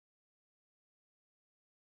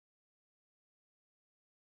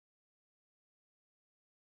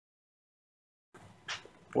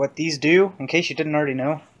what these do, in case you didn't already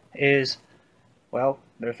know, is, well,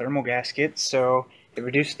 they're thermal gaskets, so they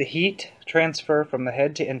reduce the heat transfer from the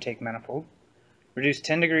head to intake manifold, reduce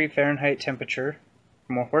 10 degree Fahrenheit temperature,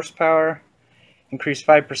 more horsepower, increase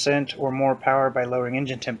 5% or more power by lowering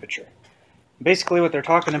engine temperature. Basically what they're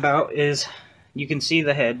talking about is, you can see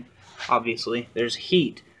the head, obviously, there's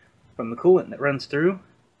heat from the coolant that runs through.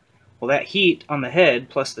 Well, that heat on the head,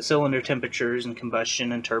 plus the cylinder temperatures and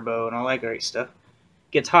combustion and turbo and all that great stuff,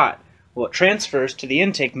 gets hot. Well, it transfers to the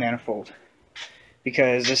intake manifold,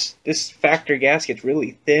 because this factory gasket's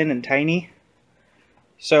really thin and tiny,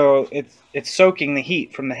 so it's soaking the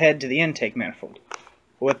heat from the head to the intake manifold.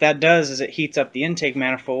 What that does is it heats up the intake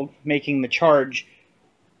manifold, making the charge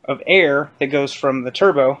of air that goes from the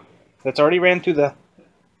turbo that's already ran through the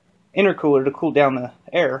intercooler to cool down the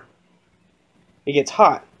air. It gets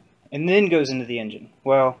hot and then goes into the engine.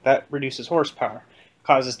 Well, that reduces horsepower,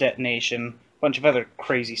 causes detonation, a bunch of other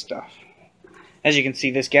crazy stuff. As you can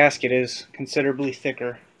see, this gasket is considerably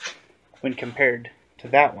thicker when compared to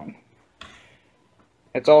that one.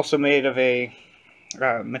 It's also made of a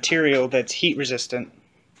material that's heat resistant.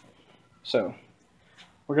 So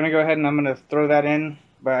we're going to go ahead and I'm going to throw that in,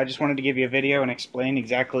 but I just wanted to give you a video and explain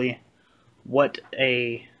exactly what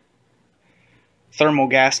a thermal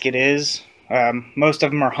gasket is. Most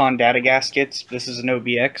of them are Honda gaskets. This is an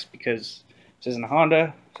OBX because this isn't a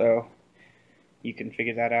Honda, so you can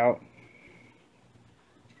figure that out.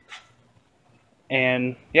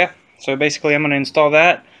 And yeah, so basically I'm going to install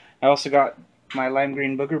that. I also got my lime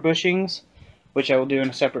green booger bushings, which I will do in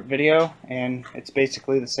a separate video, and it's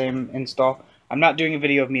basically the same install. I'm not doing a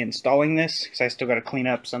video of me installing this because I still got to clean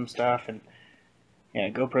up some stuff, and yeah,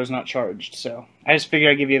 GoPro's not charged, so I just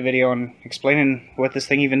figured I'd give you a video on explaining what this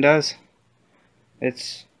thing even does.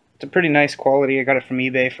 It's a pretty nice quality. I got it from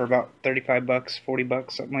eBay for about 35 bucks, 40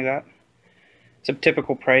 bucks, something like that. It's a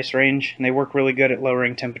typical price range, and they work really good at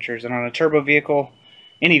lowering temperatures. And on a turbo vehicle,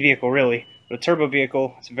 any vehicle really, but a turbo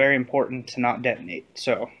vehicle, it's very important to not detonate.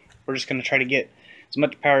 So we're just going to try to get as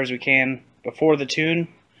much power as we can before the tune,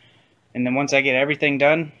 and then once I get everything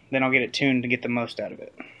done, then I'll get it tuned to get the most out of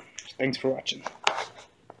it. So thanks for watching.